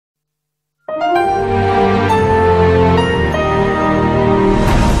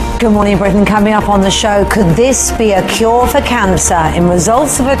Good morning, Britain. Coming up on the show, could this be a cure for cancer? In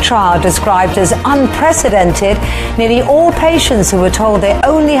results of a trial described as unprecedented, nearly all patients who were told they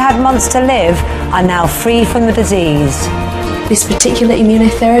only had months to live are now free from the disease. This particular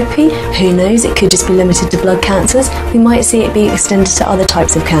immunotherapy, who knows, it could just be limited to blood cancers. We might see it be extended to other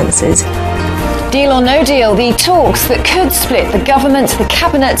types of cancers. Deal or no deal, the talks that could split the government, the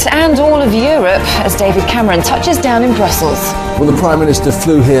cabinet and all of Europe as David Cameron touches down in Brussels. Well, the Prime Minister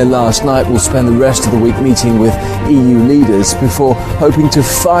flew here last night, will spend the rest of the week meeting with EU leaders before hoping to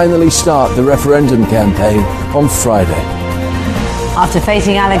finally start the referendum campaign on Friday. After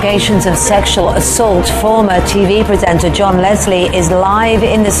facing allegations of sexual assault, former TV presenter John Leslie is live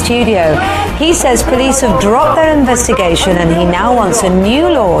in the studio. He says police have dropped their investigation and he now wants a new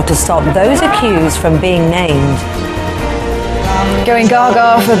law to stop those accused from being named. Going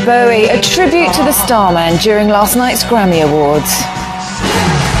gaga for Bowie, a tribute to the Starman during last night's Grammy Awards.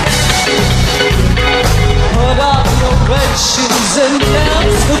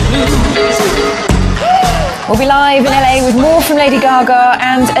 We'll be live in LA with more from Lady Gaga,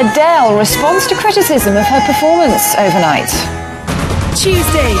 and Adele responds to criticism of her performance overnight.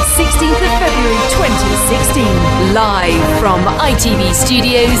 Tuesday, 16th of February 2016, live from ITV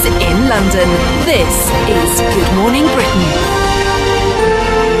Studios in London. This is Good Morning Britain.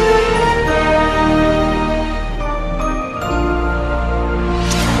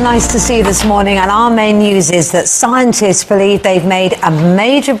 Nice to see you this morning, and our main news is that scientists believe they've made a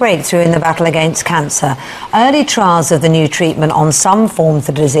major breakthrough in the battle against cancer. Early trials of the new treatment on some forms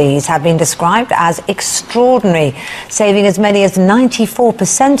of the disease have been described as extraordinary, saving as many as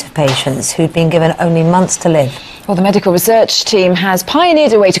 94% of patients who'd been given only months to live. Well, the medical research team has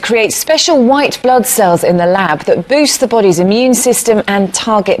pioneered a way to create special white blood cells in the lab that boost the body's immune system and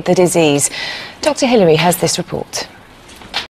target the disease. Dr. Hillary has this report.